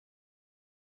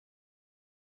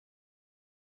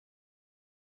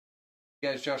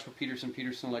Hey guys, Joshua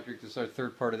Peterson Electric. This is our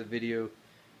third part of the video.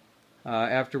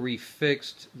 After we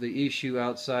fixed the issue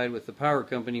outside with the power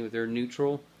company with their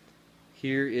neutral,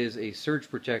 here is a surge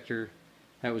protector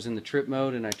that was in the trip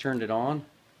mode, and I turned it on.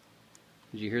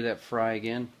 Did you hear that fry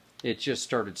again? It just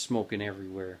started smoking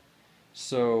everywhere.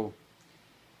 So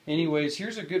anyways,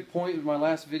 here's a good point with my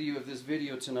last video of this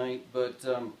video tonight. But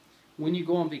when you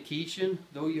go on vacation,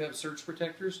 though you have surge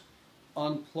protectors,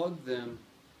 unplug them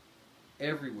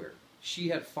everywhere. She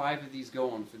had 5 of these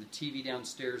going for the TV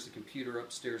downstairs, the computer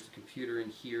upstairs, the computer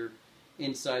in here,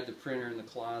 inside the printer in the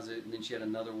closet, and then she had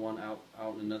another one out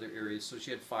in another area. So she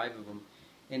had 5 of them,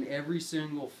 and every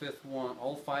single 5th one,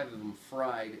 all 5 of them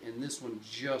fried, and this one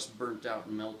just burnt out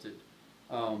and melted.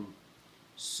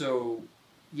 So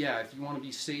yeah, if you want to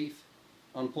be safe,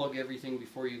 unplug everything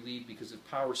before you leave, because if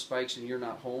power spikes and you're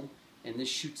not home and this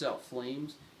shoots out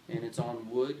flames and it's on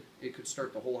wood, it could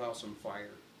start the whole house on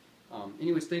fire.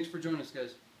 Anyways, thanks for joining us,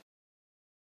 guys.